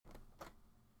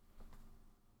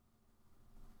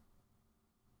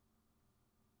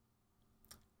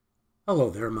Hello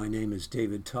there, my name is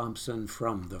David Thompson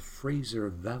from the Fraser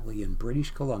Valley in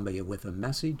British Columbia with a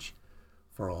message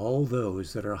for all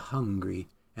those that are hungry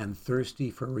and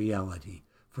thirsty for reality,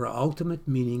 for ultimate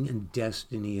meaning and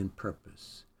destiny and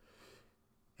purpose.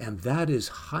 And that is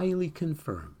highly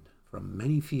confirmed from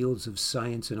many fields of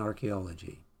science and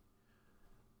archaeology.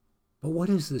 But what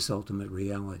is this ultimate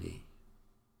reality?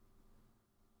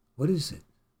 What is it?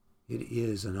 It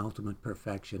is an ultimate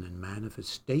perfection and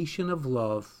manifestation of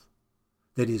love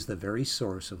that is the very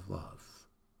source of love.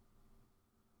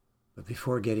 But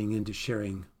before getting into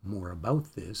sharing more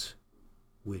about this,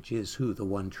 which is who the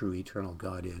one true eternal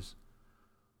God is,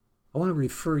 I want to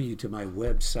refer you to my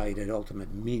website at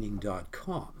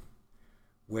ultimatemeaning.com,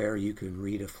 where you can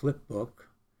read a flip book,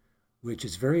 which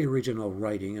is very original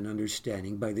writing and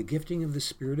understanding by the gifting of the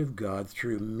Spirit of God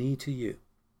through me to you.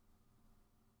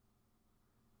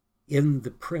 In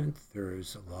the print,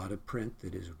 there's a lot of print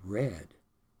that is red.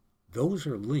 Those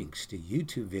are links to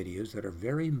YouTube videos that are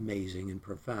very amazing and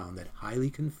profound, that highly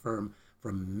confirm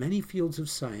from many fields of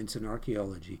science and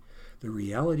archaeology the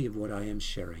reality of what I am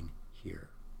sharing here.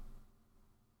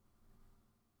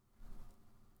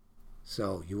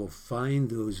 So you will find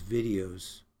those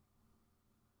videos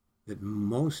that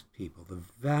most people, the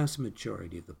vast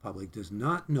majority of the public, does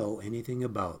not know anything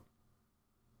about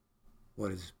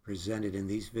what is presented in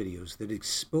these videos, that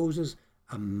exposes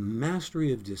a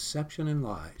mastery of deception and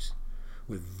lies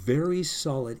with very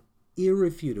solid,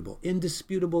 irrefutable,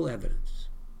 indisputable evidence.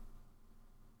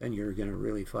 Then you're going to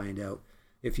really find out,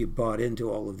 if you bought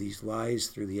into all of these lies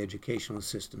through the educational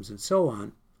systems and so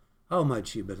on, how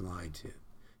much you've been lied to.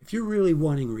 If you're really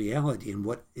wanting reality and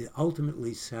what it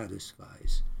ultimately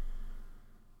satisfies,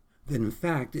 then in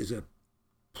fact is a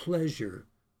pleasure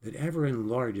that ever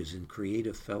enlarges in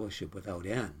creative fellowship without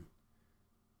end,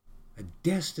 a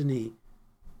destiny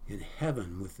in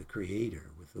heaven with the Creator,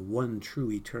 with the one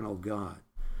true eternal God,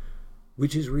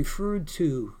 which is referred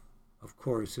to, of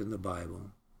course, in the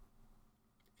Bible.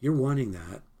 If you're wanting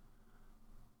that,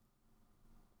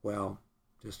 well,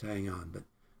 just hang on, but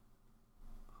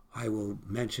I will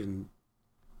mention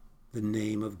the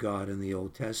name of God in the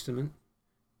Old Testament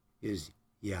is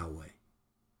Yahweh.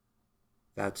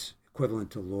 That's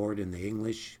equivalent to Lord in the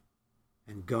English,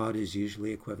 and God is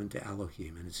usually equivalent to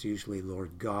Elohim, and it's usually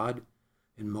Lord God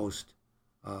in most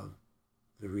of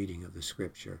the reading of the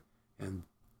scripture. And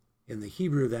in the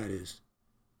Hebrew, that is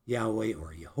Yahweh,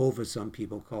 or Jehovah, some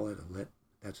people call it.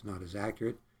 That's not as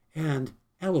accurate. And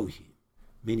Elohim,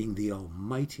 meaning the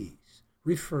Almighties,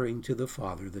 referring to the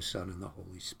Father, the Son, and the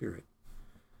Holy Spirit.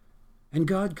 And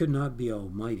God could not be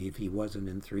Almighty if he wasn't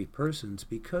in three persons,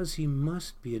 because he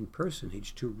must be in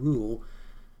personage to rule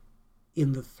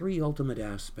in the three ultimate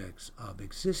aspects of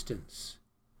existence,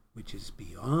 which is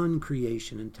beyond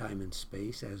creation and time and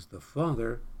space as the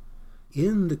Father,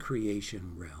 in the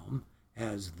creation realm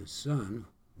as the Son,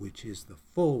 which is the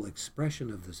full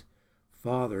expression of the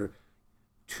Father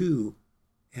to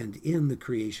and in the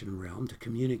creation realm to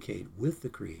communicate with the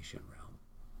creation realm,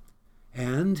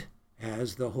 and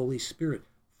as the Holy Spirit,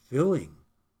 filling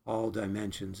all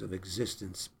dimensions of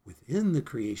existence within the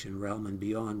creation realm and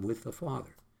beyond with the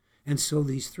Father. And so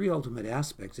these three ultimate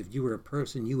aspects, if you were a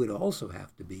person, you would also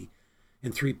have to be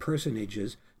in three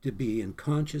personages to be in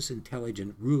conscious,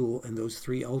 intelligent rule in those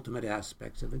three ultimate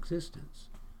aspects of existence.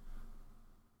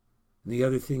 And the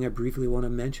other thing I briefly want to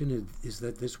mention is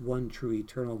that this one true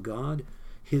eternal God,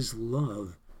 his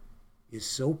love is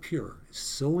so pure, is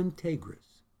so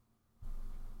integrous,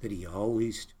 that he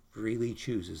always freely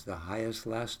chooses the highest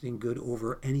lasting good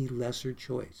over any lesser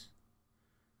choice.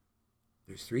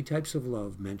 There's three types of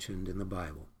love mentioned in the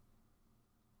Bible: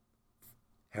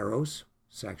 eros,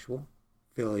 sexual;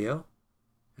 philia;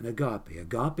 and agape.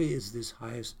 Agape is this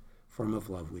highest form of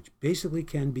love, which basically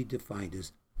can be defined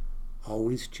as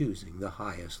always choosing the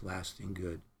highest lasting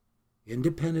good,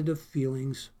 independent of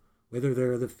feelings, whether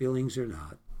they're the feelings or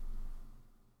not.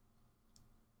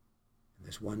 And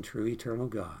this one true eternal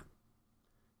God,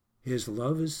 his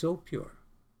love is so pure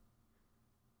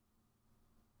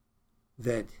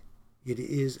that it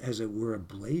is, as it were, a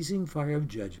blazing fire of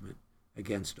judgment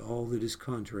against all that is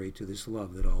contrary to this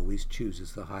love that always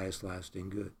chooses the highest lasting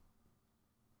good.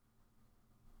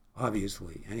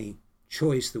 Obviously, any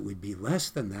choice that would be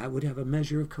less than that would have a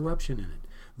measure of corruption in it.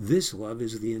 This love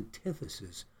is the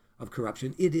antithesis of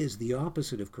corruption. It is the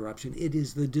opposite of corruption. It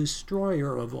is the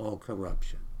destroyer of all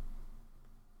corruption.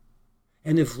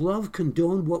 And if love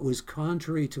condoned what was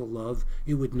contrary to love,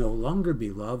 it would no longer be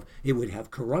love. It would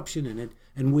have corruption in it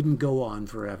and wouldn't go on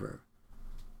forever.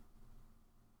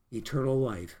 Eternal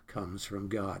life comes from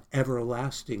God,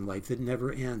 everlasting life that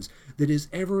never ends, that is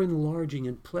ever enlarging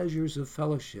in pleasures of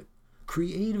fellowship,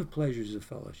 creative pleasures of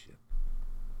fellowship.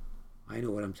 I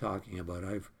know what I'm talking about.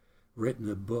 I've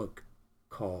written a book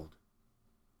called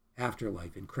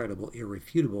Afterlife, Incredible,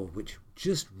 Irrefutable, which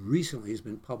just recently has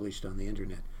been published on the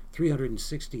internet.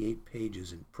 368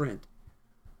 pages in print,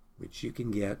 which you can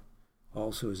get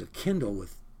also as a Kindle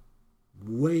with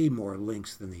way more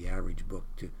links than the average book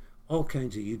to all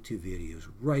kinds of YouTube videos,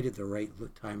 right at the right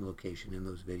time location in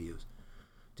those videos,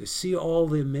 to see all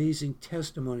the amazing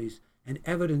testimonies and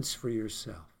evidence for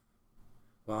yourself.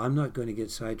 Well, I'm not going to get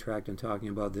sidetracked in talking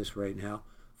about this right now.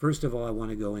 First of all, I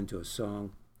want to go into a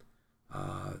song,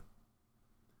 a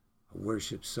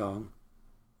worship song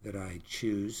that I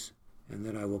choose, and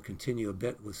then I will continue a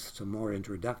bit with some more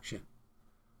introduction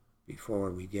before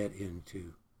we get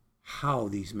into how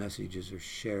these messages are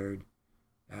shared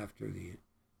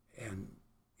and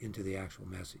into the actual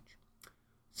message.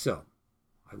 So,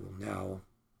 I will now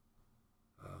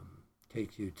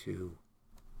take you to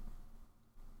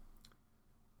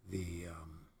the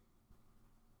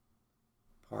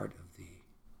part of the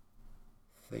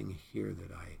thing here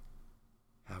that I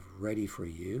have ready for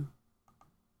you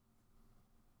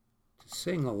to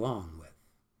sing along with.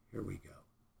 Here we go.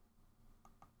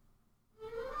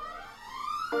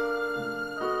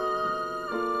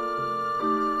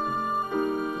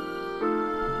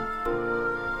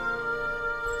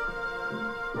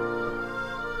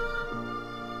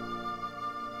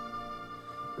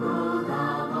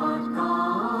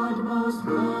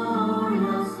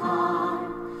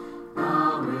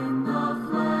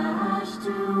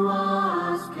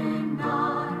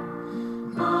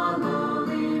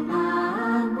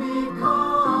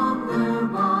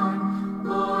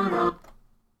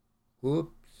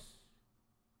 Whoops.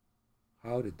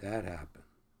 How did that happen?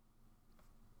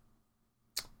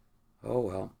 Oh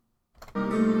well.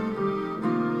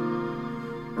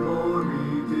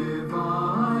 Glory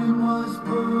divine was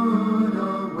put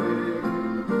away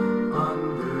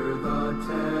under the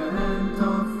tent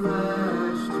of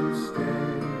flesh to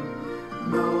stay.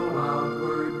 No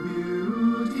outward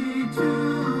beauty to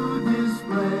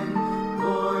display.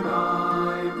 Lord, I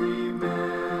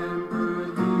remember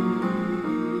thee.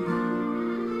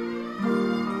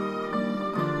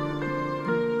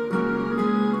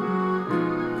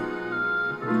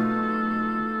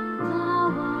 Thou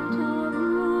art a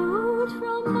root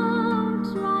from Mount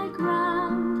dry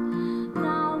ground.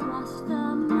 Thou wast the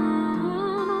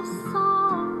man of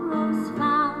sorrows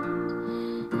found,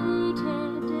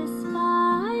 hated,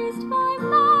 despised by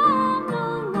men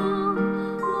around.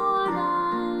 Lord, I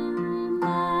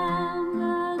remember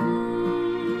thee.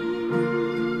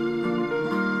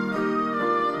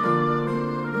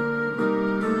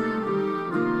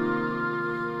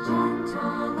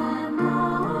 Gentle and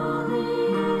lowly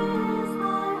is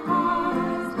thy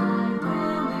heart,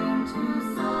 willing to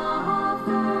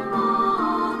suffer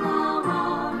all thou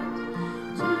art.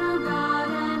 To God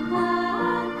and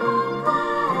man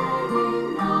complaining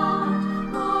not,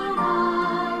 Lord, I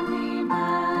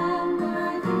remember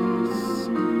thee.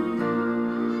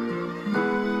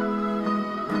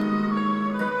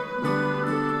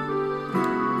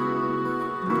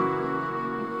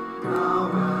 Thou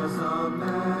as a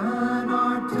man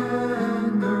art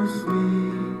tender,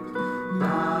 sweet,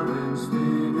 balanced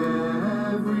in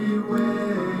every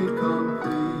way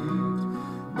complete.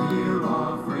 Meal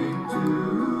offering to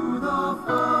the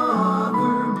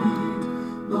Father meet.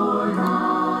 Lord, I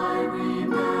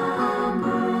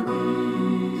remember thee.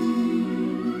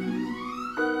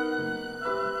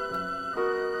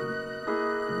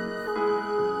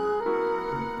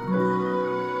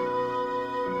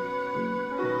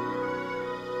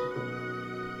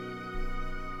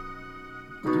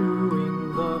 Doing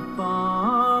the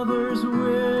Father's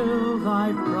will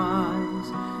thy prize,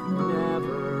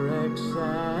 never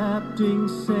accepting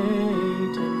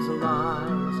Satan's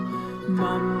lies.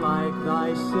 None like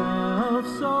thyself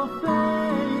so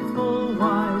faithful,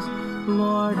 wise.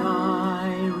 Lord, I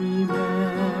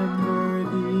remember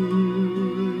thee.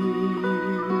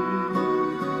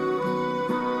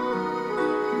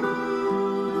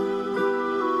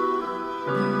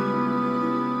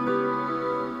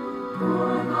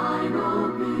 For thine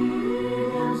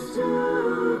obedience to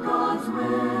God's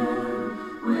will,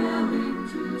 willing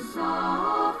to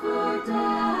suffer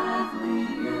deathly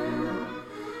ill,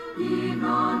 even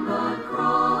on the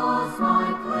cross my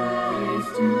place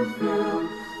to fill.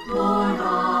 Lord, I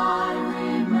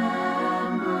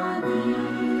remember thee.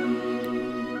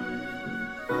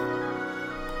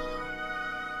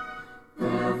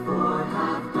 Therefore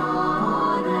hath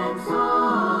God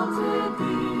exalted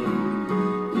thee,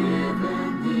 given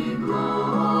thee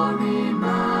glory,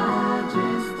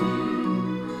 majesty.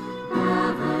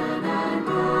 Heaven and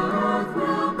earth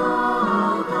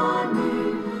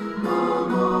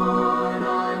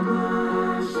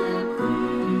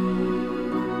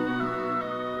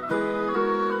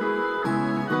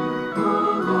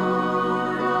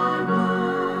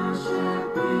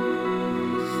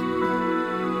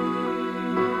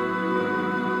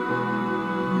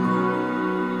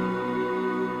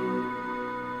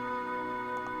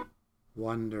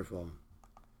Wonderful.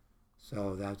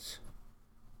 So that's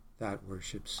that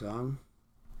worship song.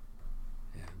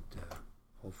 And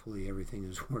hopefully everything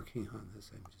is working on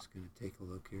this. I'm just going to take a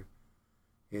look here.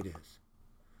 It is.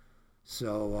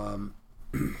 So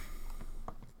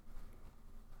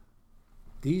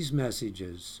these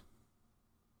messages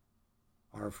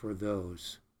are for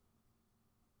those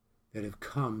that have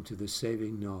come to the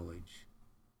saving knowledge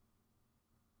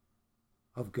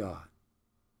of God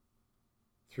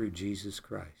through Jesus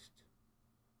Christ.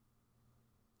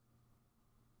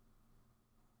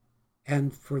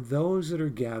 And for those that are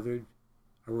gathered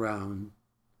around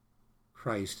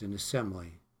Christ in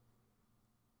assembly,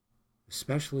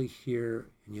 especially here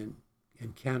in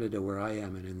Canada where I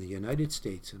am and in the United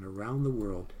States and around the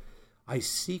world, I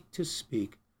seek to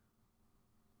speak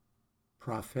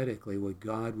prophetically what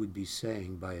God would be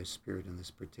saying by His Spirit in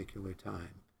this particular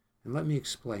time. And let me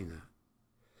explain that.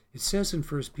 It says in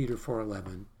 1 Peter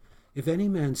 4:11, "If any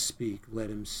man speak, let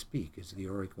him speak as the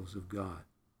oracles of God."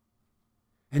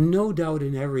 And no doubt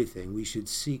in everything we should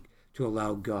seek to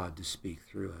allow God to speak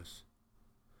through us.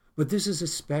 But this is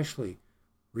especially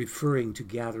referring to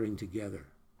gathering together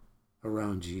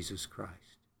around Jesus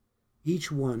Christ. Each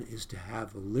one is to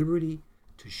have the liberty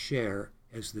to share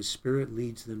as the Spirit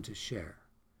leads them to share.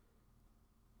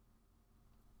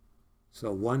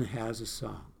 So one has a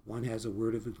song, one has a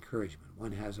word of encouragement,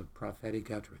 one has a prophetic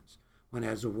utterance, one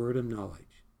has a word of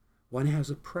knowledge, one has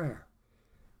a prayer.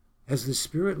 As the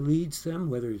Spirit leads them,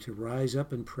 whether to rise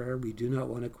up in prayer, we do not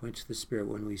want to quench the Spirit.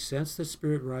 When we sense the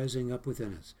Spirit rising up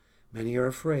within us, many are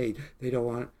afraid. They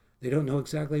don't know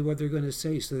exactly what they're going to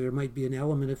say, so there might be an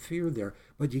element of fear there.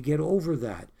 But you get over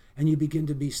that, and you begin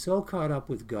to be so caught up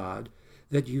with God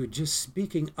that you're just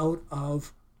speaking out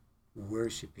of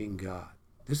worshiping God.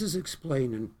 This is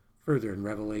explained further in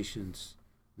Revelations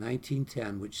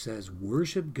 19:10, which says,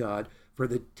 "Worship God, for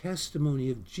the testimony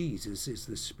of Jesus is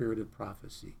the spirit of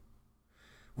prophecy."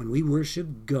 When we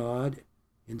worship God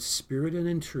in spirit and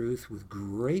in truth with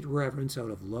great reverence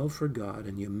out of love for God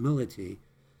and humility,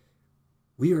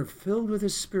 we are filled with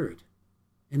His Spirit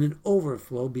in an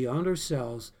overflow beyond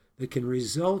ourselves that can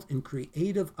result in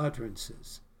creative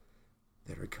utterances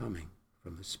that are coming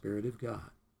from the Spirit of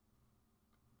God.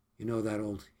 You know that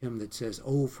old hymn that says,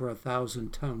 "Oh, for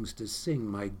 1,000 tongues to sing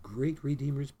my great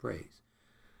Redeemer's praise."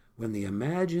 When the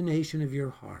imagination of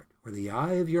your heart, or the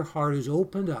eye of your heart is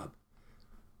opened up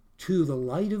to the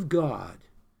light of God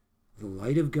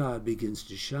begins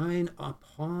to shine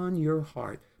upon your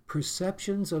heart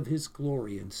perceptions of His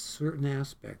glory in certain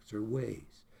aspects or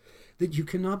ways that you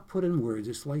cannot put in words.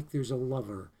 It's like there's a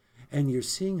lover, and you're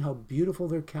seeing how beautiful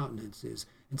their countenance is,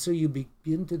 and so you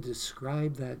begin to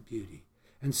describe that beauty.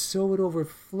 And so it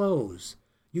overflows.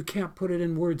 You can't put it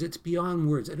in words. It's beyond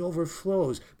words. It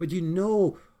overflows. But you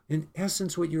know, in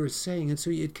essence, what you're saying, and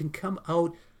so it can come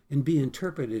out and be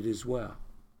interpreted as well.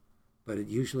 But it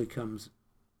usually comes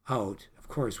out, of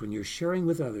course, when you're sharing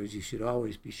with others, you should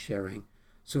always be sharing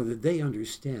so that they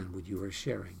understand what you are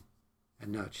sharing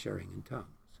and not sharing in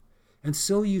tongues. And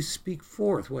so you speak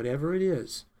forth whatever it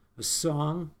is, a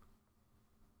song.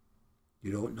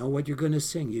 You don't know what you're going to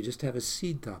sing. You just have a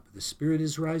seed thought. The Spirit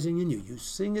is rising in you. You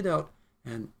sing it out,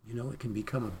 and, it can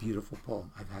become a beautiful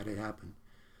poem. I've had it happen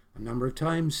a number of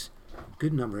times, a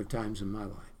good number of times in my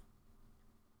life.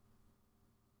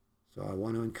 So I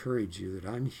want to encourage you that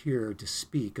I'm here to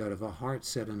speak out of a heart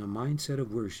set and a mindset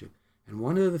of worship. And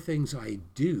one of the things I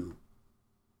do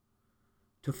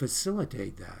to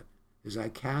facilitate that is I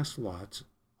cast lots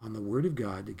on the Word of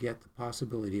God to get the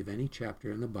possibility of any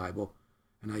chapter in the Bible.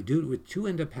 And I do it with 2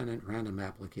 independent random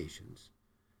applications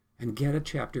and get a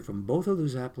chapter from both of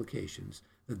those applications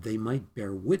that they might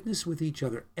bear witness with each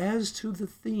other as to the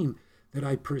theme that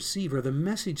I perceive or the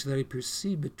message that I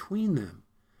perceive between them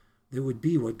that would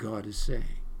be what God is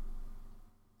saying.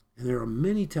 And there are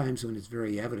many times when it's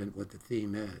very evident what the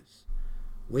theme is,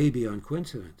 way beyond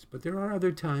coincidence. But there are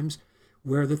other times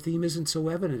where the theme isn't so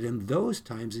evident. In those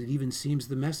times, it even seems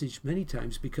the message many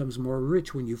times becomes more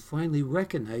rich when you finally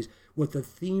recognize what the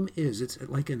theme is. It's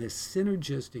like a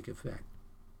synergistic effect.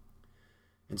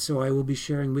 And so I will be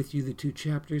sharing with you the 2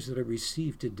 chapters that I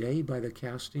received today by the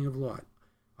casting of lot.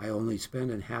 I only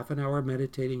spent a half an hour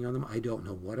meditating on them. I don't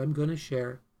know what I'm going to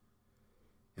share.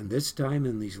 And this time,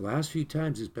 in these last few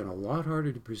times, it's been a lot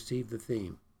harder to perceive the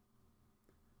theme.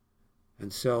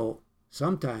 And so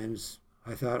sometimes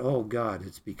I thought, oh God,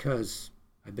 it's because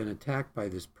I've been attacked by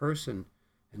this person,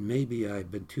 and maybe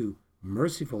I've been too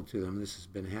merciful to them. This has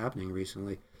been happening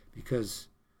recently because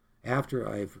after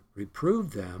I've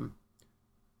reproved them,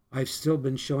 I've still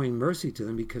been showing mercy to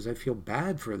them because I feel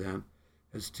bad for them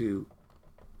as to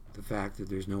the fact that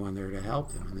there's no one there to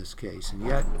help them in this case. And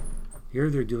yet, here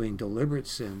they're doing deliberate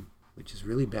sin, which is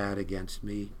really bad against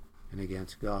me and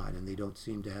against God. And they don't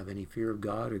seem to have any fear of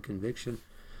God or conviction.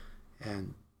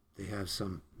 And they have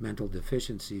some mental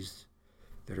deficiencies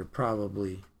that are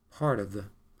probably part of the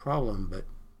problem, but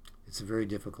it's a very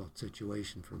difficult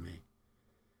situation for me.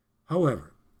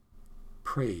 However,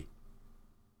 pray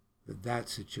that that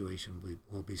situation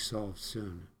will be solved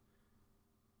soon,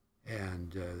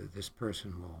 and this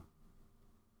person will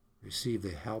receive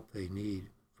the help they need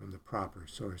from the proper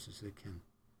sources that can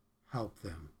help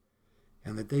them,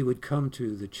 and that they would come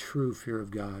to the true fear of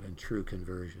God and true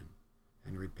conversion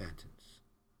and repentance.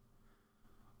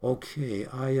 Okay,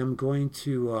 I am going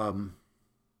to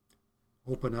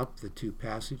open up the two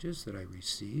passages that I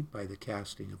received by the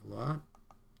casting of lot.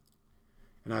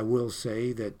 And I will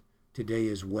say that today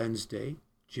is Wednesday,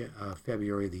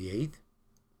 February the 8th.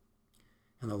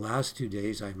 And the last 2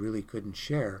 days I really couldn't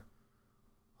share.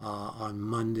 On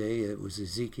Monday it was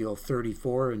Ezekiel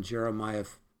 34 and Jeremiah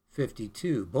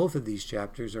 52. Both of these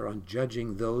chapters are on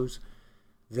judging those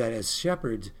that as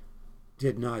shepherds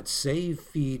did not save,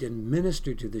 feed, and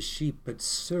minister to the sheep, but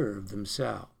serve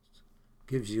themselves.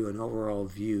 Gives you an overall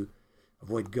view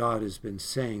of what God has been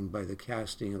saying by the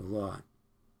casting of lot.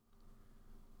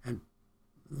 And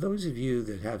those of you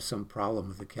that have some problem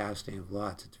with the casting of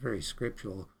lots, it's very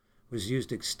scriptural, was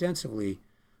used extensively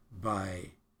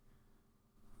by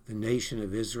the nation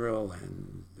of Israel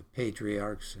and the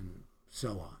patriarchs and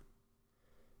so on.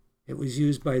 It was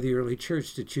used by the early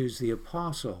church to choose the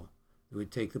apostle who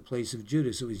would take the place of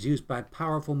Judas. It was used by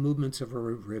powerful movements of a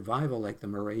revival like the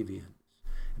Moravians.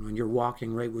 And when you're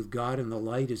walking right with God in the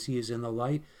light as he is in the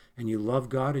light, and you love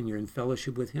God and you're in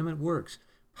fellowship with him, it works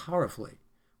powerfully.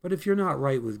 But if you're not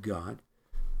right with God,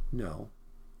 no,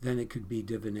 then it could be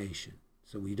divination.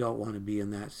 So we don't want to be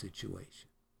in that situation.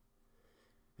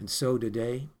 And so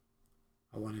today,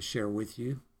 I want to share with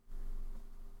you,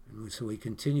 and so we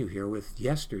continue here with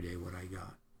yesterday what I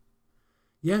got.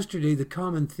 Yesterday, the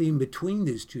common theme between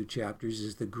these two chapters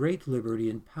is the great liberty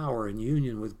and power and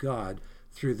union with God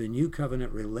through the new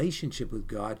covenant relationship with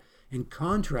God, in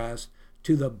contrast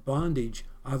to the bondage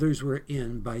others were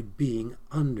in by being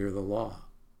under the law.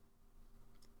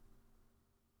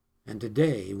 And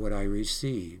today, what I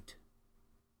received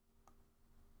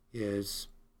is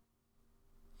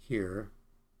here,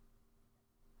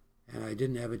 and I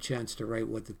didn't have a chance to write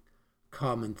what the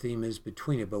common theme is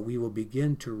between it, but we will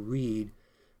begin to read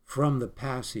from the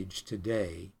passage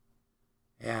today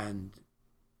and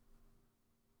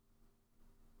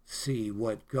see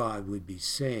what God would be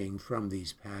saying from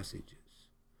these passages.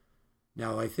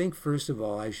 Now, I think first of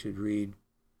all I should read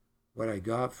what I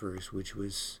got first, which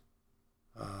was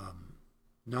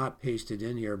not pasted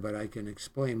in here, but I can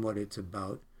explain what it's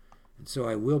about. And so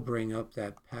I will bring up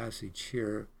that passage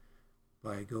here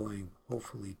by going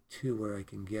hopefully to where I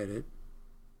can get it.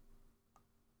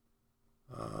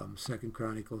 2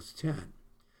 Chronicles 10.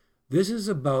 This is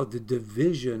about the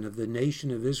division of the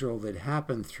nation of Israel that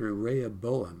happened through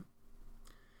Rehoboam.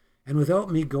 And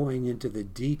without me going into the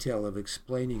detail of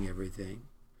explaining everything,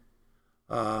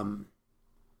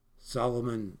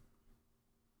 Solomon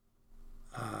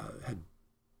had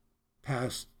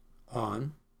passed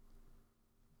on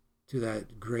to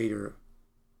that greater,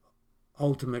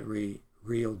 ultimate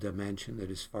real dimension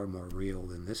that is far more real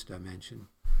than this dimension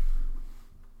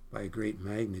by a great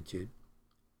magnitude.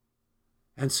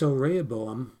 And so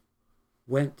Rehoboam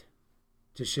went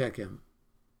to Shechem,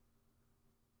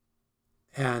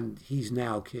 and he's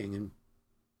now king and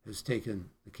has taken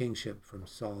the kingship from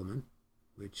Solomon,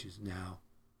 which is now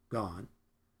gone,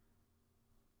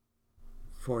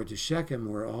 for to Shechem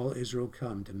where all Israel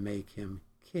come to make him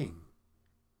king.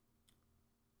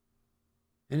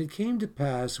 And it came to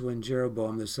pass when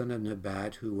Jeroboam the son of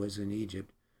Nebat, who was in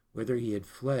Egypt, whither he had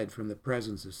fled from the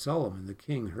presence of Solomon the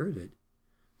king, heard it,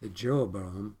 that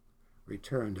Jeroboam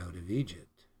returned out of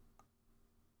Egypt.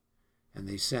 And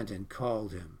they sent and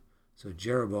called him. So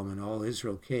Jeroboam and all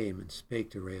Israel came and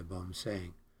spake to Rehoboam,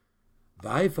 saying,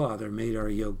 Thy father made our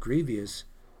yoke grievous.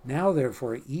 Now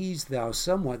therefore ease thou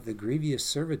somewhat the grievous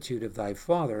servitude of thy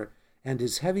father, and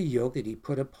his heavy yoke that he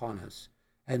put upon us,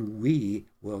 and we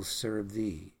will serve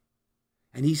thee.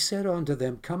 And he said unto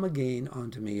them, Come again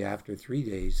unto me after 3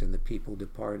 days. And the people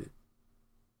departed.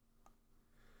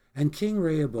 And King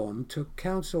Rehoboam took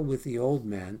counsel with the old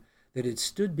man that had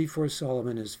stood before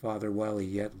Solomon his father while he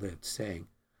yet lived, saying,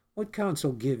 What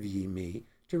counsel give ye me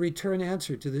to return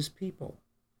answer to this people?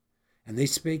 And they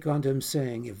spake unto him,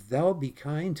 saying, If thou be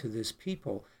kind to this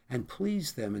people, and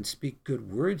please them, and speak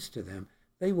good words to them,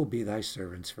 they will be thy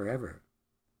servants forever.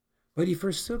 But he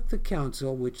forsook the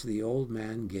counsel which the old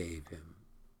man gave him,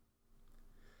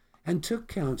 and took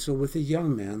counsel with the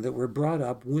young men that were brought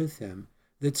up with him,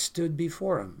 that stood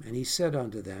before him. And he said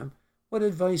unto them, What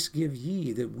advice give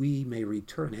ye, that we may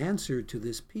return answer to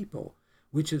this people,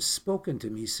 which have spoken to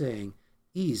me, saying,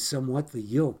 Ease somewhat the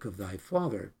yoke of thy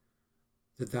father,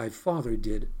 that thy father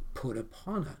did put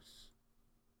upon us?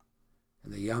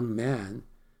 And the young men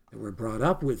that were brought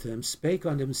up with him spake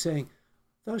unto him, saying,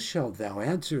 Thus shalt thou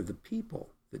answer the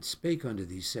people that spake unto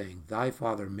thee, saying, Thy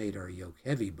father made our yoke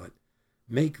heavy, but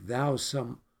make thou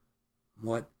somewhat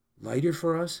lighter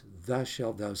for us. Thus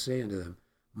shalt thou say unto them,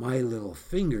 My little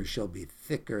finger shall be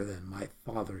thicker than my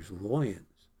father's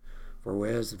loins. For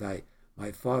whereas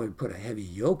my father put a heavy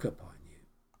yoke upon you,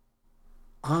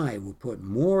 I will put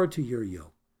more to your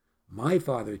yoke. My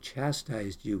father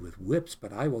chastised you with whips,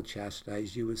 but I will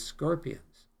chastise you with scorpions.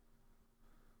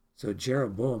 So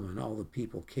Jeroboam and all the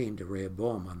people came to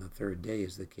Rehoboam on the third day,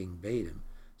 as the king bade him,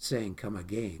 saying, Come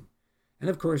again. And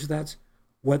of course, that's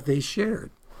what they shared.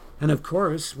 And of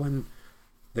course, when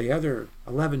the other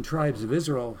 11 tribes of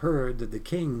Israel heard that the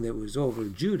king that was over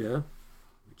Judah,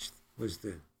 which was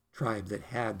the tribe that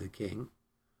had the king,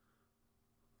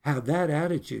 had that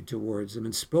attitude towards them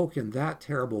and spoke in that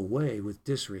terrible way with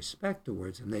disrespect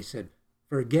towards them, they said,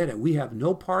 Forget it, we have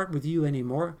no part with you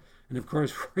anymore. And of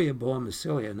course, Rehoboam was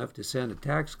silly enough to send a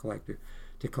tax collector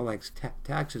to collect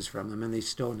taxes from them, and they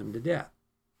stoned him to death.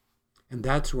 And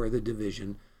that's where the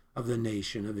division of the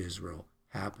nation of Israel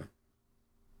happened.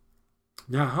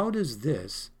 Now, how does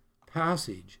this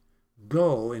passage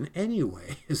go in any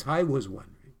way, as I was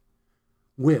wondering,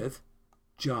 with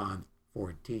John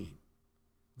 14?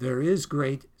 There is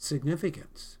great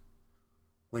significance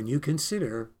when you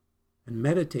consider and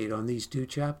meditate on these two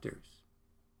chapters.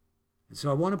 And so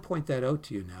I want to point that out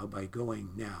to you now by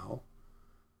going now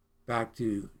back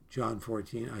to John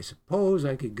 14. I suppose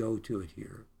I could go to it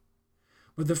here.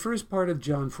 But the first part of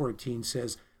John 14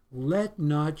 says, Let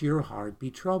not your heart be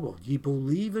troubled. Ye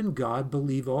believe in God,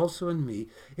 believe also in me.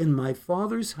 In my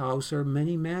Father's house are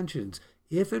many mansions.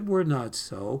 If it were not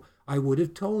so, I would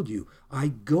have told you. I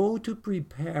go to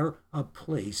prepare a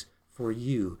place for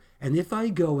you. And if I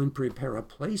go and prepare a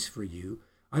place for you,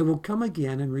 I will come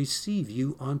again and receive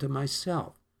you unto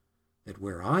myself, that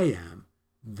where I am,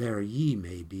 there ye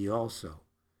may be also.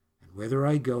 And whither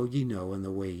I go ye know, and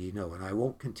the way ye know. And I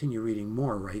won't continue reading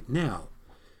more right now.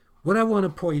 What I want to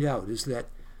point out is that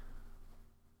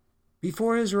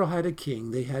before Israel had a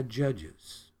king, they had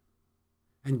judges.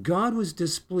 And God was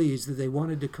displeased that they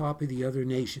wanted to copy the other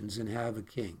nations and have a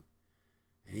king.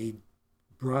 And he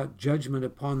brought judgment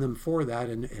upon them for that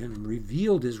and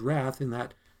revealed his wrath in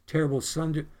that terrible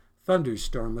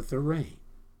thunderstorm with the rain.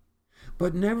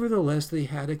 But nevertheless, they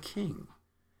had a king.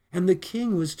 And the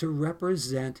king was to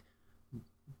represent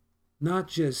not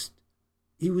just,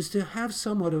 he was to have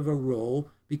somewhat of a role,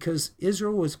 because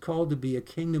Israel was called to be a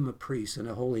kingdom of priests and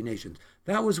a holy nation.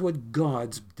 That was what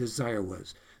God's desire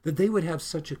was, that they would have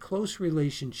such a close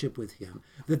relationship with him,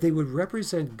 that they would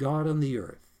represent God on the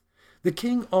earth. The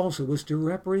king also was to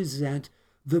represent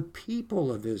the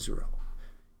people of Israel,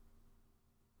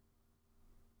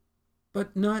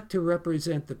 but not to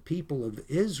represent the people of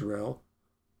Israel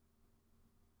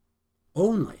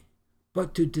only,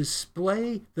 but to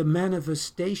display the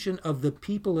manifestation of the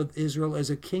people of Israel as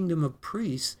a kingdom of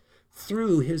priests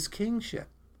through his kingship,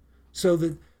 so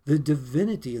that the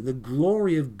divinity and the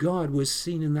glory of God was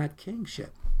seen in that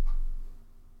kingship.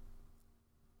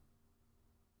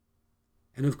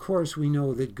 And of course, we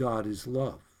know that God is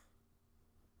love,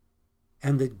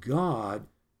 and that God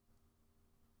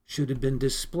should have been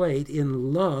displayed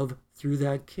in love through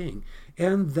that king.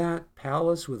 And that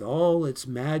palace, with all its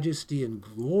majesty and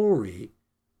glory,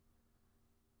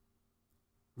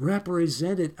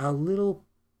 represented a little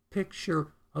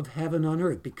picture of heaven on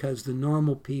earth, because the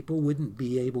normal people wouldn't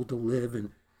be able to live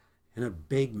in a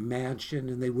big mansion,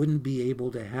 and they wouldn't be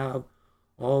able to have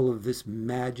all of this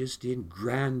majesty and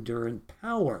grandeur and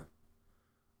power.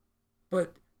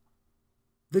 But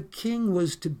the king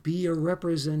was to be a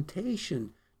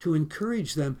representation, to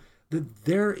encourage them that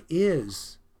there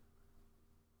is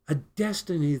a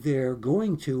destiny they're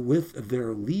going to with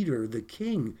their leader, the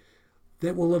king,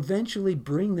 that will eventually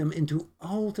bring them into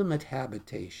ultimate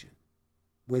habitation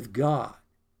with God.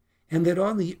 And that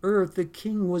on the earth, the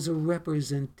king was a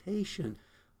representation,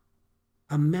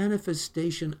 a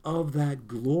manifestation of that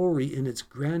glory in its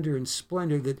grandeur and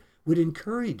splendor that would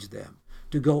encourage them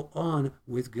to go on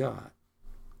with God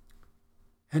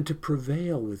and to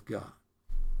prevail with God.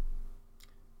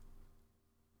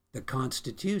 The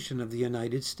Constitution of the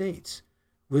United States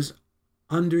was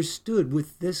understood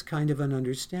with this kind of an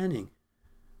understanding.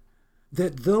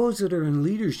 that those that are in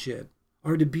leadership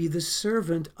are to be the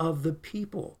servant of the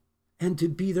people and to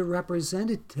be the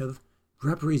representative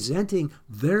representing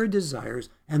their desires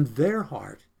and their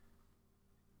heart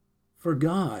for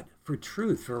God, for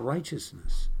truth, for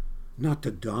righteousness, not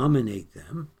to dominate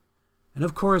them. And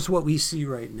of course, what we see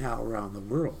right now around the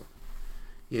world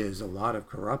is a lot of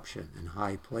corruption in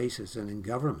high places and in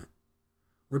government,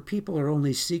 where people are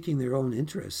only seeking their own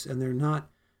interests and they're not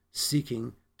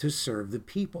seeking to serve the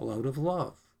people out of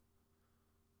love,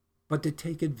 but to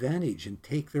take advantage and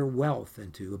take their wealth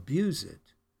and to abuse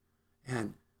it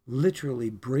and literally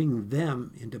bring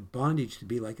them into bondage to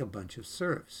be like a bunch of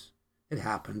serfs. It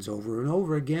happens over and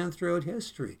over again throughout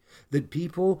history that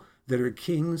people that are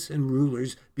kings and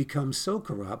rulers become so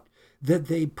corrupt that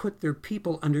they put their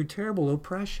people under terrible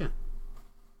oppression.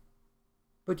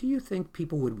 But do you think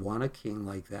people would want a king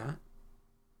like that?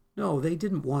 No, they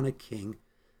didn't want a king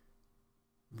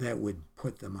that would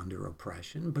put them under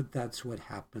oppression, but that's what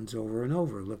happens over and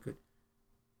over. Look at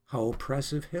how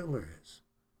oppressive Hitler is.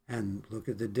 And look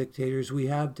at the dictators we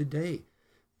have today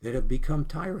that have become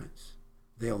tyrants.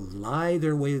 They'll lie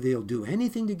their way, they'll do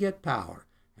anything to get power.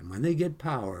 And when they get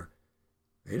power,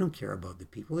 they don't care about the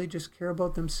people, they just care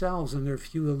about themselves and their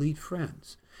few elite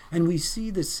friends. And we see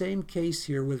the same case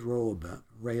here with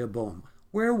Rehoboam.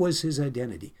 Where was his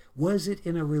identity? Was it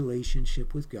in a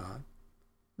relationship with God?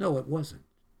 No, it wasn't.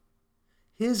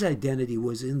 His identity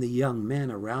was in the young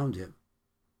men around him.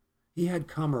 He had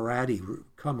camaraderie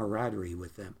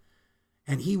with them.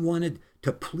 And he wanted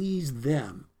to please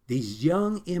them, these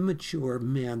young, immature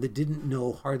men that didn't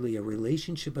know hardly a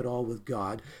relationship at all with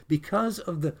God because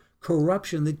of the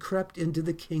corruption that crept into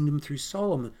the kingdom through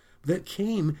Solomon, that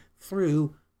came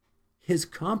through his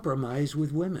compromise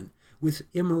with women, with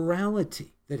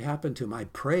immorality that happened to him. I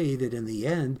pray that in the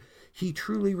end, he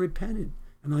truly repented.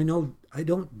 And I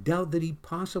don't doubt that he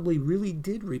possibly really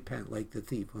did repent like the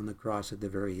thief on the cross at the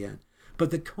very end.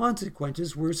 But the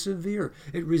consequences were severe.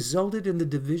 It resulted in the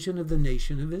division of the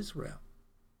nation of Israel.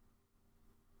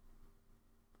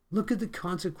 Look at the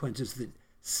consequences that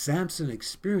Samson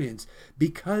experienced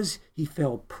because he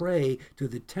fell prey to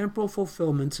the temporal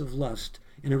fulfillments of lust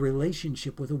in a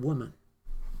relationship with a woman.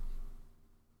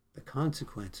 The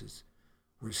consequences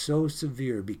were so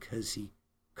severe because he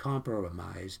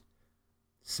compromised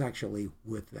sexually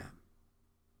with them,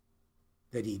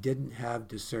 that he didn't have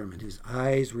discernment. His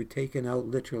eyes were taken out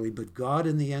literally, but God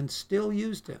in the end still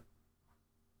used him.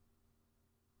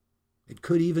 It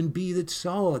could even be that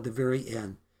Saul at the very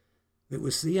end, that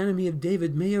was the enemy of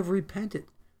David, may have repented.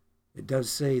 It does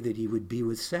say that he would be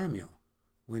with Samuel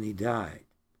when he died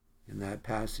in that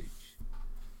passage.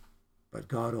 But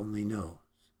God only knows.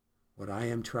 What I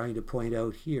am trying to point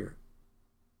out here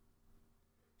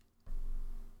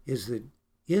is that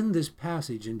in this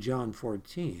passage in John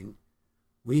 14,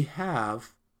 we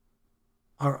have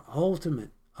our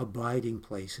ultimate abiding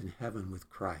place in heaven with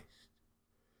Christ.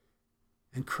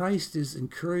 And Christ is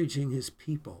encouraging his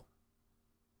people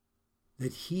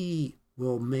that he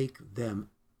will make them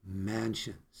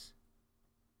mansions.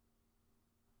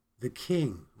 The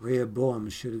king, Rehoboam,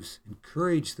 should have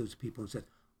encouraged those people and said,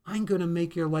 I'm going to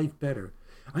make your life better.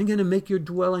 I'm going to make your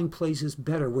dwelling places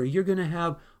better, where you're going to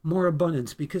have more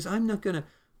abundance, because I'm not going to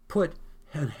put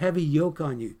a heavy yoke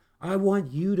on you. I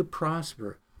want you to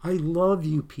prosper. I love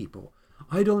you people.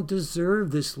 I don't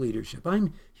deserve this leadership.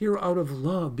 I'm here out of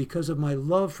love, because of my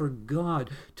love for God,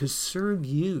 to serve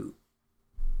you.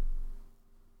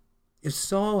 If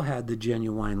Saul had the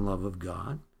genuine love of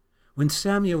God, when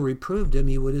Samuel reproved him,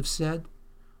 he would have said,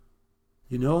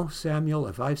 you know, Samuel,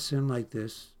 if I've sinned like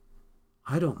this,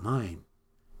 I don't mind.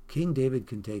 King David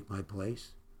can take my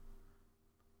place.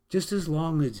 Just as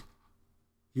long as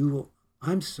you will,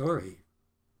 I'm sorry.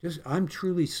 I'm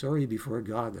truly sorry before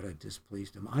God that I've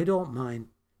displeased him. I don't mind.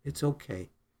 It's okay.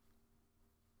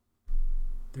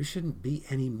 There shouldn't be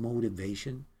any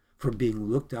motivation for being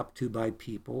looked up to by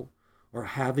people or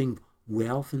having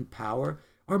wealth and power.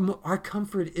 Our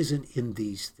comfort isn't in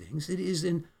these things. It is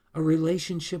in a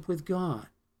relationship with God.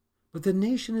 But the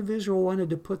nation of Israel wanted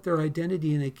to put their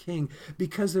identity in a king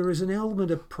because there is an element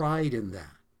of pride in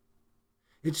that.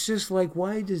 It's just like,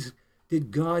 why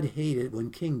did God hate it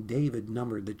when King David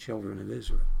numbered the children of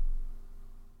Israel?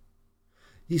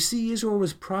 You see, Israel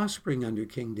was prospering under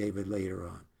King David later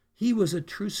on. He was a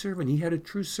true servant. He had a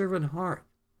true servant heart.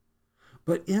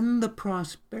 But in the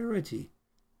prosperity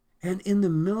and in the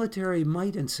military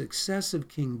might and success of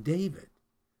King David,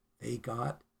 they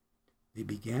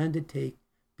began to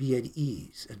be at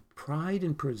ease. And pride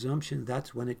and presumption,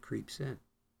 that's when it creeps in.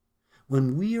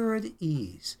 when we are at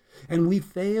ease and we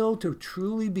fail to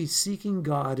truly be seeking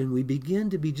God and we begin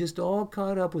to be just all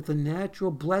caught up with the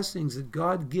natural blessings that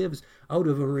God gives out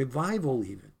of a revival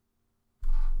even,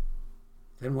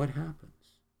 then what happens?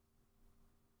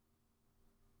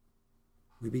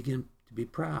 We begin to be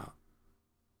proud.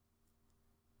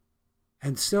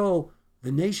 And so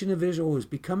the nation of Israel was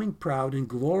becoming proud and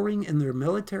glorying in their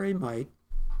military might,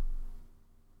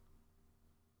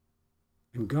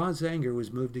 and God's anger was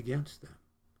moved against them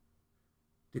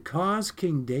to cause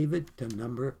King David to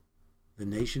number the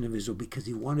nation of Israel because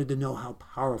he wanted to know how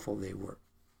powerful they were.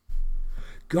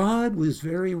 God was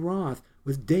very wroth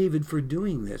with David for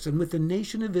doing this and with the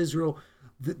nation of Israel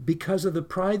because of the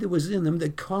pride that was in them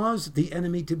that caused the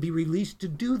enemy to be released to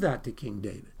do that to King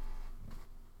David.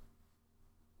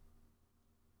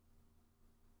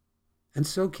 And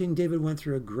so King David went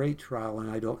through a great trial, and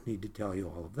I don't need to tell you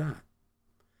all of that.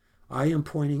 I am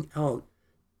pointing out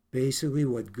basically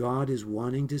what God is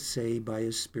wanting to say by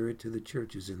his Spirit to the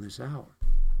churches in this hour.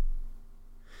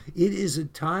 It is a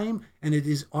time, and it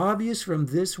is obvious from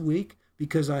this week,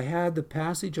 because I had the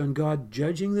passage on God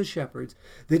judging the shepherds,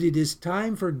 that it is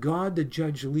time for God to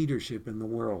judge leadership in the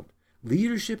world.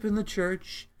 Leadership in the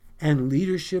church and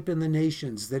leadership in the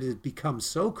nations that has become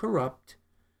so corrupt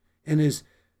and is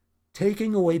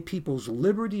taking away people's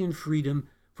liberty and freedom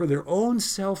for their own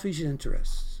selfish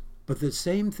interests. But the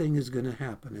same thing is going to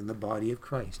happen in the body of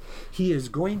Christ. He is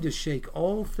going to shake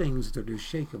all things that are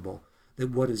shakeable,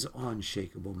 that what is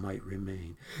unshakable might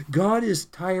remain. God is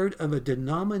tired of a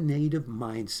denominative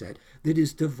mindset that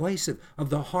is divisive, of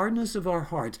the hardness of our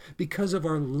hearts because of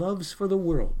our loves for the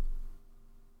world.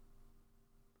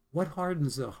 What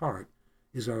hardens the heart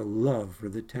is our love for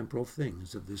the temporal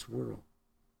things of this world.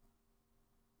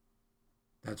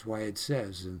 That's why it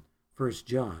says in 1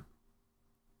 John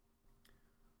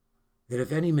that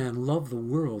if any man love the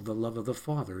world, the love of the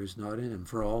Father is not in him.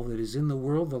 For all that is in the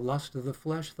world, the lust of the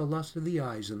flesh, the lust of the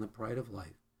eyes, and the pride of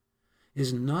life,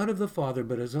 is not of the Father,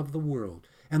 but is of the world.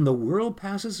 And the world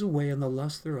passes away and the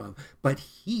lust thereof, but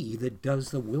he that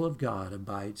does the will of God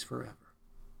abides forever.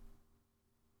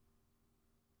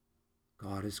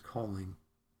 God is calling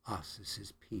us as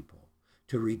his people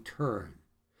to return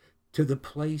to the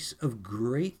place of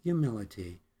great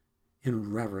humility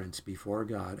in reverence before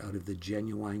God out of the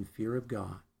genuine fear of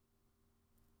God.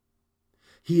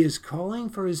 He is calling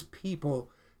for his people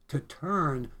to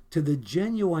turn to the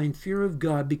genuine fear of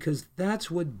God because that's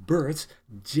what births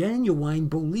genuine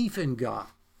belief in God.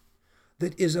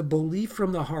 That is a belief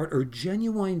from the heart or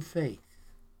genuine faith.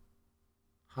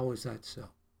 How is that so?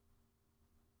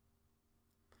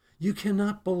 You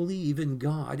cannot believe in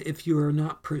God if you are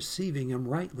not perceiving him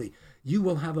rightly. You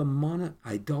will have a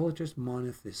idolatrous,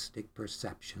 monotheistic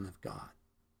perception of God.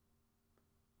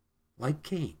 Like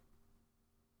Cain.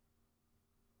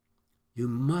 You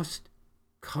must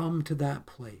come to that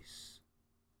place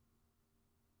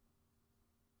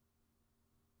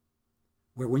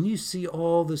where when you see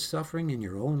all the suffering in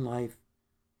your own life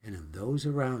and in those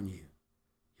around you,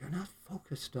 you're not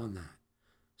focused on that.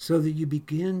 So that you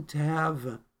begin to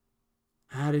have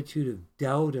attitude of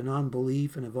doubt and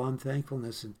unbelief and of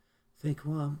unthankfulness and think,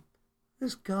 well,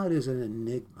 this God is an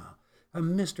enigma, a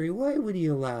mystery. Why would he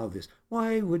allow this?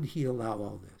 Why would he allow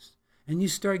all this? And you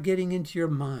start getting into your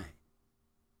mind,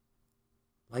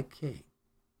 like Cain.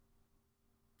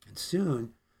 And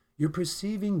soon you're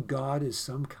perceiving God as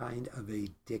some kind of a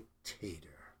dictator,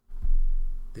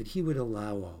 that he would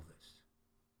allow all this.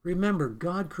 Remember,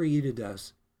 God created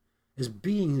us as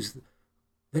beings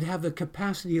that have the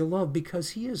capacity of love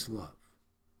because he is love.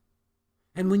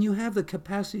 And when you have the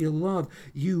capacity of love,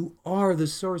 you are the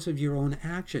source of your own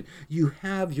action. You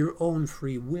have your own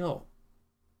free will.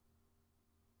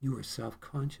 You are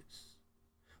self-conscious.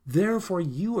 Therefore,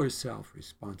 you are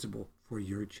self-responsible for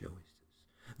your choices.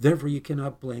 Therefore, you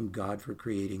cannot blame God for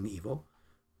creating evil.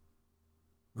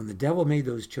 When the devil made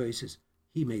those choices,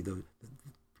 he made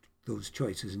those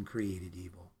choices and created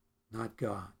evil, not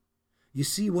God. You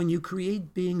see, when you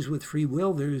create beings with free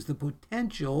will, there is the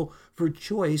potential for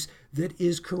choice that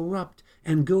is corrupt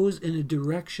and goes in a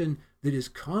direction that is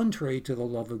contrary to the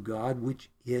love of God, which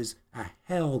is a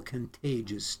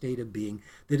hell-contagious state of being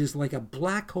that is like a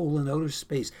black hole in outer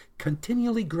space,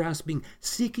 continually grasping,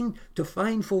 seeking to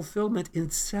find fulfillment in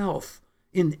self,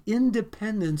 in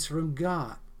independence from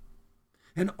God.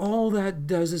 And all that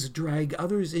does is drag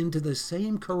others into the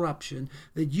same corruption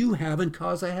that you have and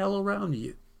cause a hell around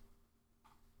you.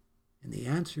 And the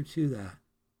answer to that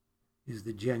is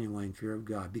the genuine fear of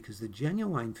God, because the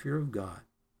genuine fear of God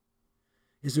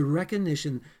is a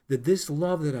recognition that this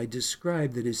love that I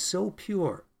described that is so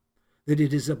pure, that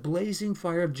it is a blazing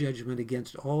fire of judgment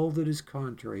against all that is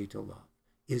contrary to love,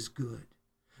 is good,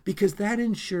 because that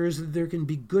ensures that there can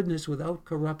be goodness without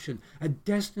corruption, a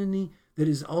destiny that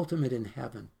is ultimate in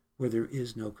heaven, where there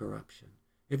is no corruption.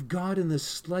 If God in the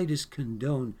slightest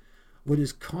condoned what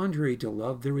is contrary to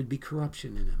love, there would be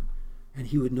corruption in him, and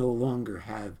he would no longer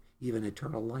have even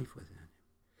eternal life within him.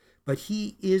 But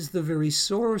he is the very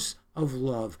source of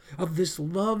love, of this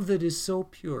love that is so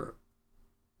pure.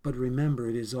 But remember,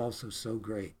 it is also so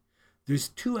great. There's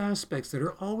two aspects that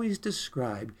are always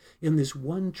described in this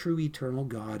one true eternal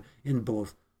God in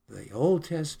both the Old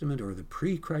Testament or the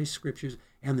pre-Christ scriptures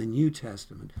and the New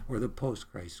Testament or the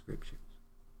post-Christ scriptures.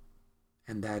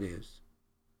 And that is,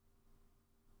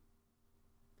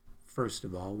 first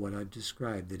of all, what I've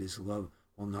described, that his love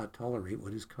will not tolerate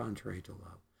what is contrary to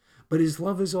love. But his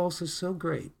love is also so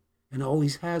great, and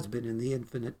always has been in the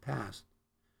infinite past,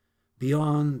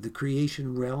 beyond the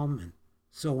creation realm and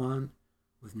so on,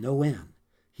 with no end.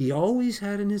 He always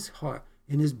had in his heart,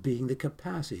 in his being, the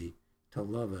capacity to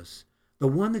love us. The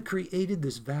one that created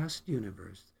this vast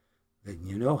universe, that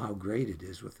you know how great it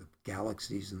is with the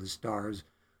galaxies and the stars.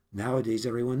 Nowadays,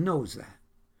 everyone knows that.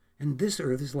 And this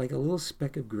earth is like a little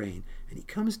speck of grain. And he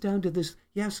comes down to this,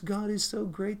 yes, God is so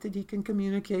great that he can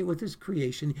communicate with his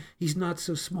creation. He's not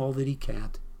so small that he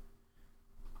can't.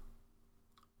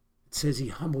 It says he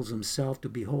humbles himself to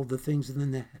behold the things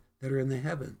that are in the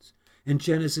heavens. In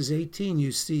Genesis 18,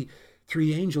 you see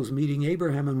three angels meeting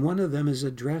Abraham, and one of them is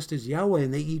addressed as Yahweh,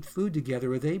 and they eat food together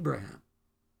with Abraham.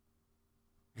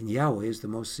 And Yahweh is the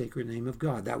most sacred name of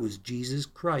God. That was Jesus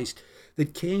Christ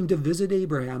that came to visit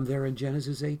Abraham there in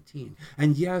Genesis 18.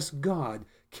 And yes, God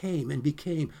came and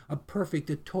became a perfect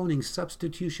atoning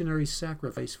substitutionary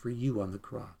sacrifice for you on the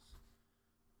cross.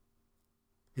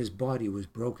 His body was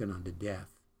broken unto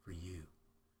death for you.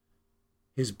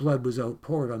 His blood was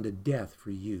outpoured unto death for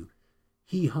you.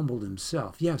 He humbled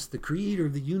himself. Yes, the creator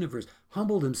of the universe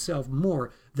humbled himself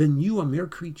more than you, a mere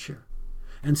creature,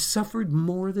 and suffered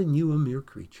more than you, a mere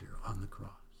creature, on the cross.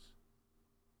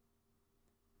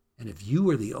 And if you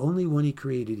were the only one he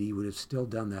created, he would have still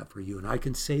done that for you. And I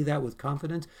can say that with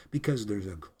confidence because there's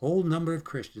a whole number of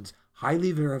Christians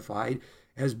highly verified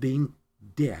as being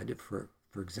dead. For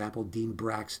example, Dean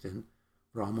Braxton,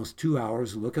 for almost 2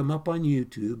 hours. Look him up on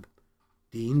YouTube.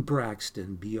 Dean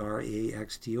Braxton,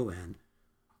 Braxton.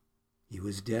 He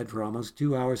was dead for almost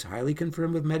 2 hours, highly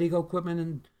confirmed with medical equipment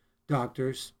and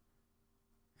doctors.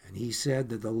 And he said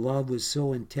that the love was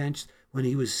so intense when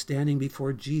he was standing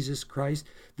before Jesus Christ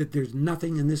that there's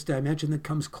nothing in this dimension that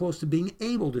comes close to being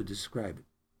able to describe it.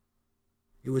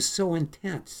 It was so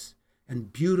intense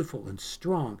and beautiful and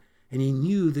strong. And he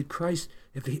knew that Christ,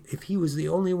 if he was the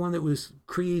only one that was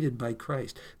created by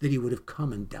Christ, that he would have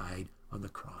come and died on the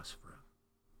cross for him.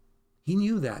 He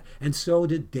knew that. And so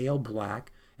did Dale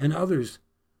Black and others.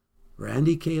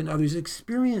 Randy Kay and others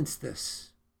experienced this.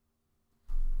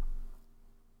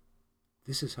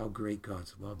 This is how great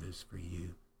God's love is for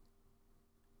you.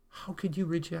 How could you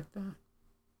reject that?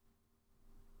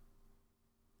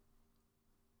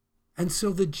 And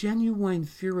so the genuine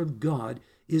fear of God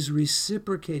is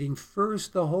reciprocating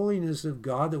first the holiness of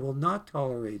God that will not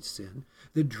tolerate sin,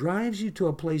 that drives you to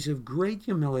a place of great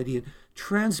humility and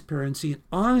transparency and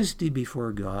honesty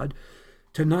before God,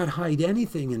 to not hide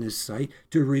anything in his sight,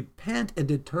 to repent and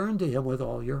to turn to him with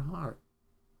all your heart.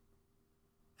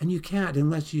 And you can't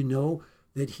unless you know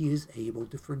that he is able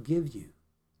to forgive you.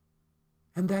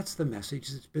 And that's the message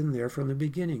that's been there from the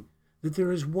beginning, that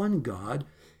there is one God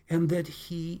and that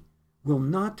he will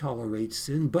not tolerate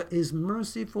sin, but is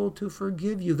merciful to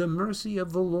forgive you. The mercy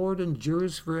of the Lord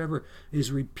endures forever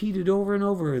is repeated over and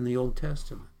over in the Old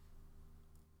Testament.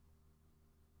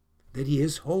 That he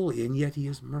is holy and yet he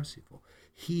is merciful.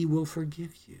 He will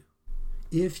forgive you.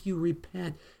 If you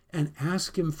repent and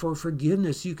ask him for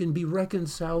forgiveness, you can be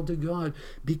reconciled to God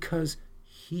because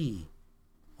he,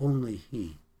 only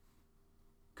he,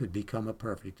 could become a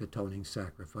perfect atoning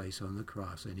sacrifice on the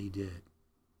cross, and he did.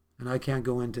 And I can't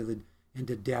go into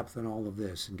depth on all of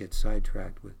this and get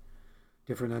sidetracked with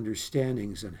different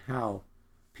understandings and how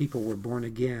people were born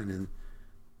again and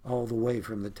all the way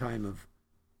from the time of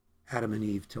Adam and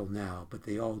Eve till now. But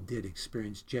they all did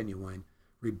experience genuine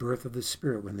rebirth of the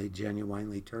Spirit when they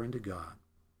genuinely turned to God.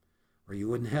 Or you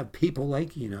wouldn't have people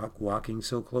like Enoch walking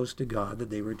so close to God that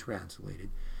they were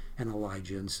translated, and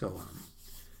Elijah and so on.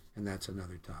 And that's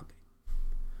another topic.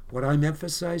 What I'm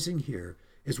emphasizing here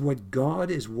is what God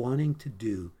is wanting to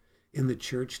do in the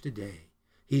church today.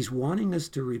 He's wanting us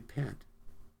to repent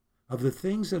of the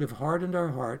things that have hardened our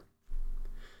heart,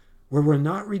 where we're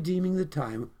not redeeming the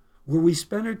time, where we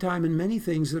spend our time in many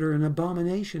things that are an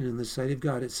abomination in the sight of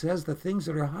God. It says the things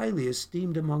that are highly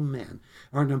esteemed among men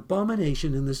are an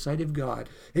abomination in the sight of God.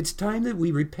 It's time that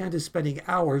we repent of spending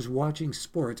hours watching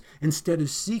sports instead of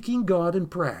seeking God in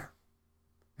prayer.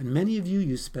 And many of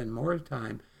you spend more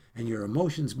time and your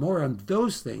emotions more on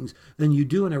those things than you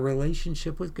do in a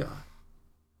relationship with God.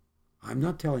 I'm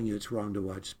not telling you it's wrong to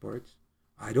watch sports.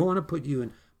 I don't want to put you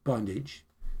in bondage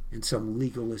in some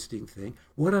legalistic thing.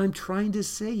 What I'm trying to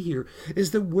say here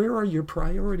is that where are your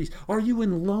priorities? Are you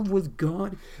in love with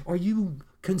God? Are you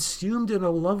consumed in a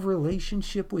love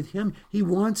relationship with Him? He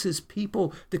wants His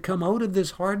people to come out of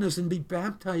this hardness and be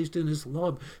baptized in His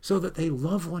love so that they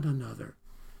love one another.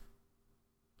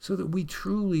 So that we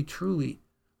truly, truly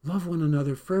love one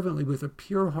another fervently with a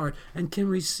pure heart and can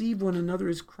receive one another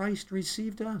as Christ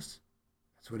received us.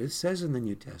 That's what it says in the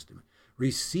New Testament.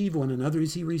 Receive one another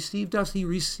as He received us. He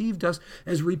received us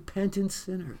as repentant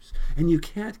sinners. And you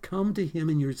can't come to Him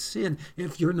in your sin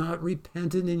if you're not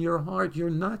repentant in your heart.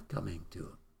 You're not coming to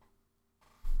Him.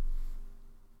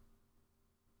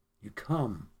 You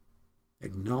come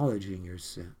acknowledging your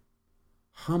sin,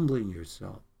 humbling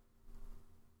yourself,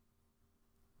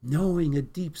 knowing a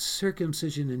deep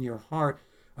circumcision in your heart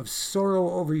of sorrow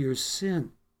over your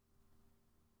sin,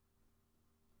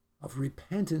 of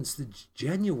repentance that's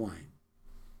genuine.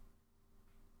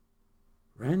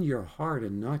 Rend your heart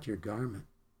and not your garment.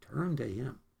 Turn to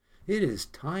Him. It is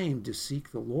time to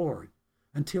seek the Lord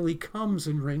until He comes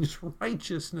and rains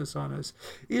righteousness on us.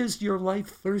 Is your life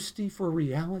thirsty for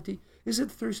reality? Is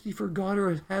it thirsty for God,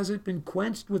 or has it been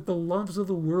quenched with the loves of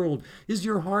the world? Is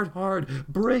your heart hard?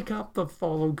 Break up the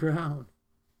fallow ground.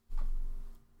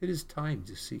 It is time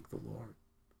to seek the Lord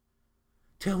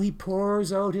till He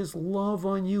pours out His love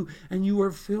on you and you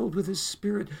are filled with His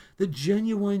Spirit. The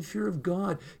genuine fear of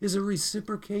God is a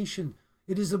reciprocation.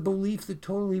 It is a belief that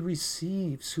totally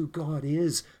receives who God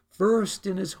is, first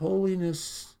in His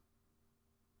holiness.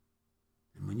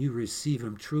 And when you receive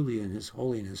Him truly in His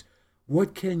holiness,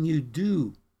 what can you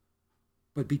do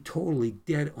but be totally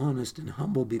dead honest and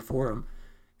humble before Him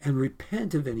and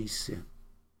repent of any sin?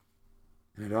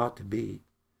 And it ought to be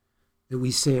that we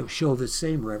show the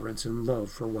same reverence and love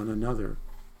for one another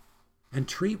and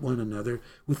treat one another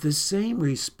with the same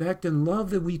respect and love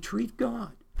that we treat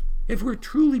God. If we're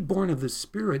truly born of the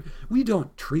Spirit, we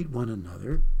don't treat one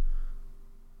another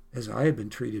as I have been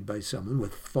treated by someone,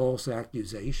 with false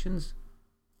accusations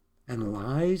and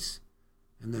lies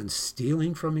and then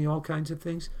stealing from me all kinds of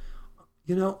things.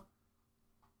 You know,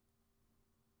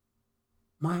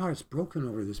 my heart's broken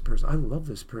over this person. I love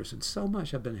this person so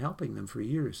much. I've been helping them for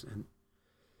years, and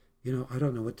you know, I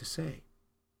don't know what to say.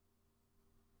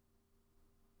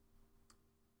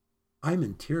 I'm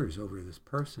in tears over this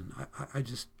person. I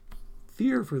just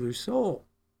fear for their soul.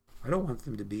 I don't want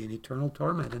them to be in eternal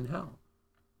torment in hell.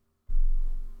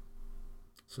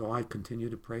 So I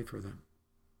continue to pray for them,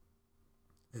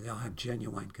 that they'll have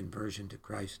genuine conversion to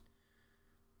Christ.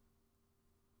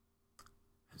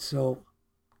 And so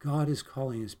God is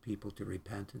calling His people to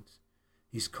repentance.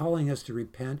 He's calling us to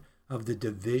repent of the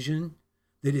division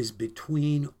that is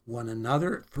between one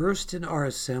another, first in our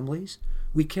assemblies.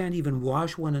 We can't even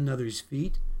wash one another's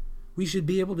feet. We should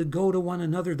be able to go to one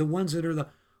another. The ones that are the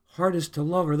hardest to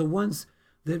love are the ones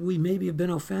that we maybe have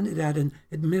been offended at, and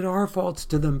admit our faults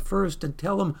to them first and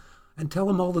tell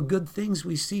them all the good things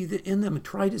we see in them, and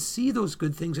try to see those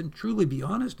good things and truly be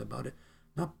honest about it.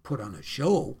 Not put on a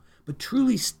show, but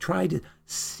truly try to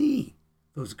see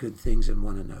those good things in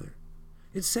one another.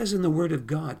 It says in the Word of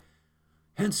God,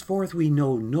 henceforth we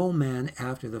know no man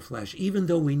after the flesh, even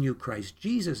though we knew Christ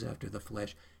Jesus after the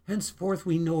flesh. Henceforth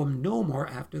we know Him no more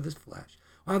after the flesh.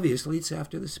 Obviously, it's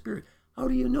after the Spirit. How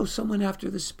do you know someone after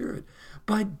the Spirit?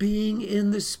 By being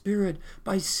in the Spirit,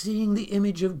 by seeing the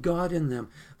image of God in them,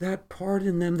 that part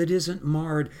in them that isn't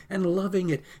marred, and loving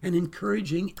it and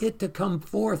encouraging it to come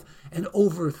forth and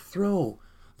overthrow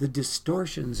the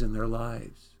distortions in their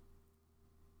lives.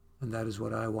 And that is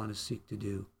what I want to seek to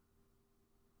do,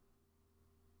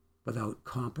 without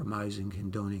compromising,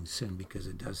 condoning sin, because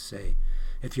it does say,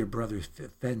 if your brother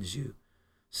offends you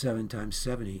 7 times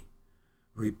 70,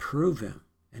 reprove him.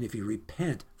 And if you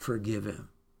repent, forgive him.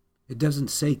 It doesn't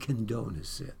say condone his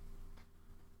sin.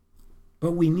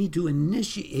 But we need to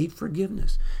initiate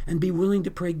forgiveness and be willing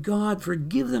to pray, God,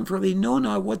 forgive them, for they know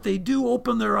not what they do.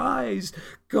 Open their eyes.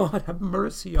 God, have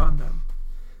mercy on them.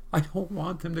 I don't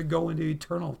want them to go into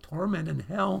eternal torment in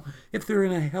hell. If they're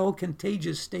in a hell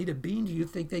contagious state of being, do you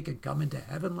think they could come into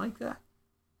heaven like that?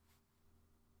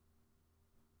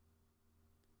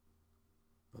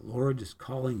 The Lord is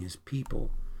calling His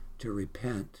people to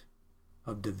repent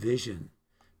of division,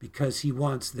 because He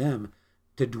wants them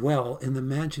to dwell in the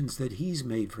mansions that he's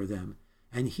made for them,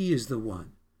 and he is the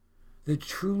one that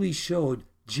truly showed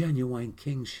genuine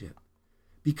kingship,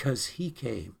 because he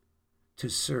came to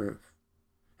serve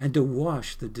and to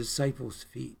wash the disciples'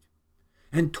 feet,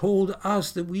 and told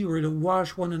us that we were to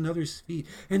wash one another's feet.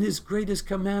 And his greatest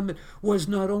commandment was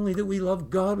not only that we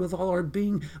love God with all our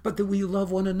being, but that we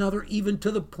love one another even to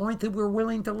the point that we're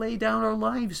willing to lay down our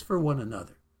lives for one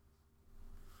another.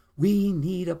 We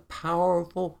need a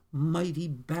powerful, mighty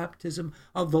baptism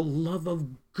of the love of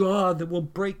God that will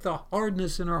break the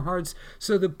hardness in our hearts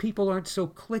so that people aren't so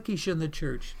cliquish in the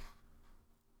church.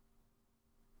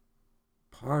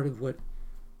 Part of what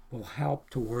will help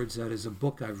towards that is a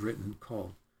book I've written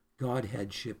called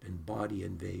Godheadship and Body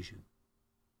Invasion,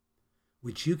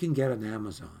 which you can get on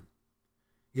Amazon.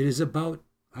 It is about,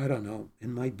 I don't know, it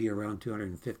might be around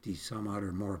 250 some odd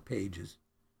or more pages.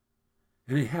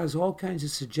 And it has all kinds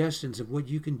of suggestions of what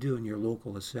you can do in your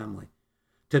local assembly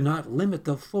to not limit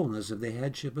the fullness of the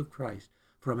headship of Christ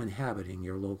from inhabiting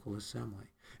your local assembly.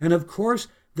 And of course,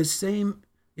 the same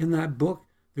in that book,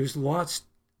 there's lots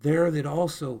there that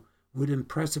also would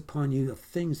impress upon you the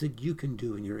things that you can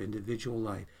do in your individual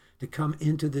life to come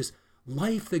into this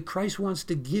life that Christ wants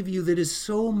to give you that is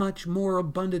so much more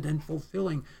abundant and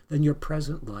fulfilling than your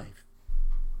present life.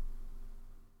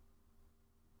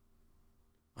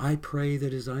 I pray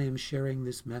that as I am sharing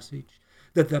this message,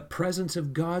 that the presence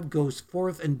of God goes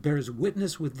forth and bears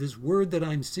witness with this word that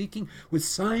I'm seeking, with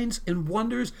signs and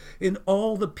wonders in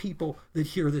all the people that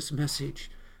hear this message.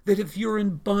 That if you're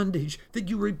in bondage, that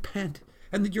you repent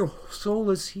and that your soul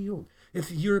is healed.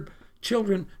 If your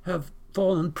children have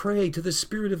fallen prey to the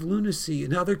spirit of lunacy,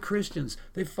 and other Christians,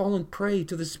 they've fallen prey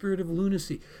to the spirit of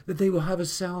lunacy, that they will have a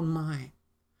sound mind.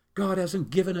 God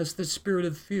hasn't given us the spirit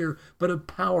of fear, but of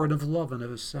power and of love and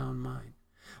of a sound mind.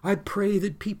 I pray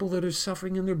that people that are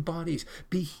suffering in their bodies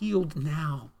be healed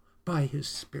now by his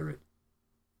Spirit.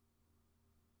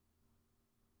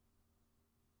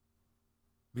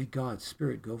 May God's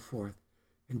Spirit go forth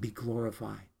and be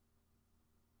glorified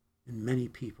in many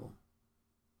people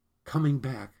coming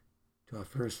back to a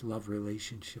first love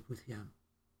relationship with him.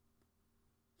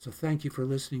 So thank you for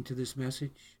listening to this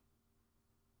message.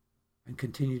 And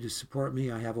continue to support me.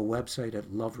 I have a website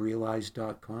at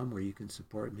loverealized.com where you can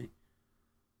support me.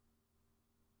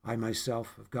 I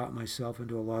myself have got myself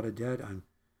into a lot of debt. I'm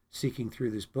seeking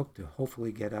through this book to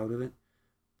hopefully get out of it.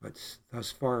 But thus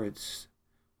far, it's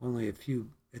only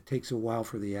it takes a while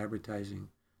for the advertising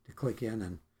to click in.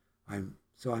 And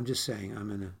I'm just saying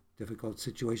I'm in a difficult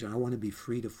situation. I want to be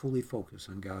free to fully focus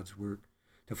on God's work,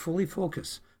 to fully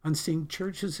focus on seeing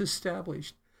churches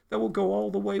established that will go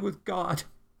all the way with God.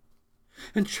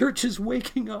 And churches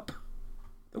waking up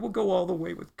that will go all the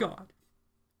way with God.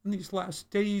 In these last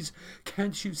days,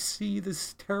 can't you see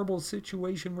this terrible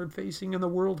situation we're facing in the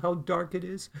world, how dark it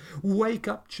is? Wake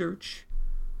up, church.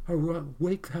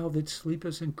 Wake thou that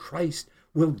sleepest, and Christ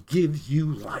will give you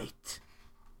light.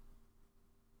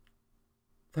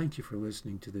 Thank you for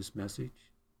listening to this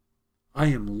message. I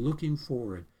am looking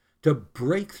forward to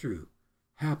breakthrough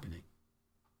happening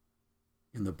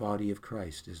in the body of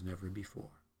Christ as never before.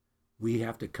 We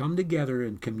have to come together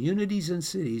in communities and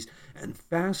cities and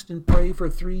fast and pray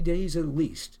for 3 days at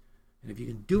least. And if you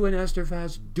can do an Esther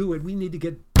fast, do it. We need to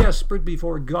get desperate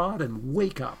before God and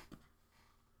wake up.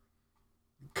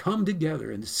 Come together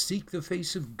and seek the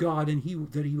face of God, and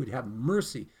that he would have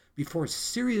mercy before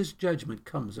serious judgment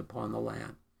comes upon the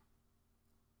land.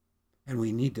 And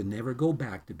we need to never go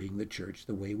back to being the church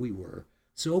the way we were,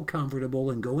 so comfortable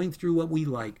and going through what we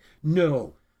like.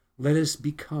 No. Let us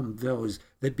become those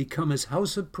that become his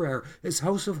house of prayer, his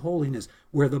house of holiness,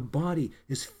 where the body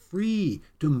is free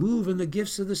to move in the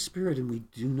gifts of the Spirit, and we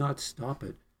do not stop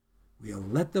it. We'll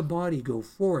let the body go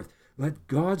forth. Let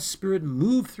God's Spirit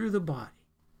move through the body.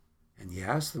 And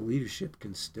yes, the leadership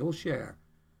can still share,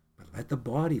 but let the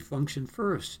body function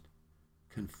first,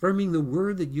 confirming the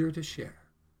word that you're to share.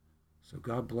 So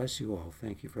God bless you all.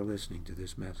 Thank you for listening to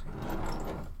this message.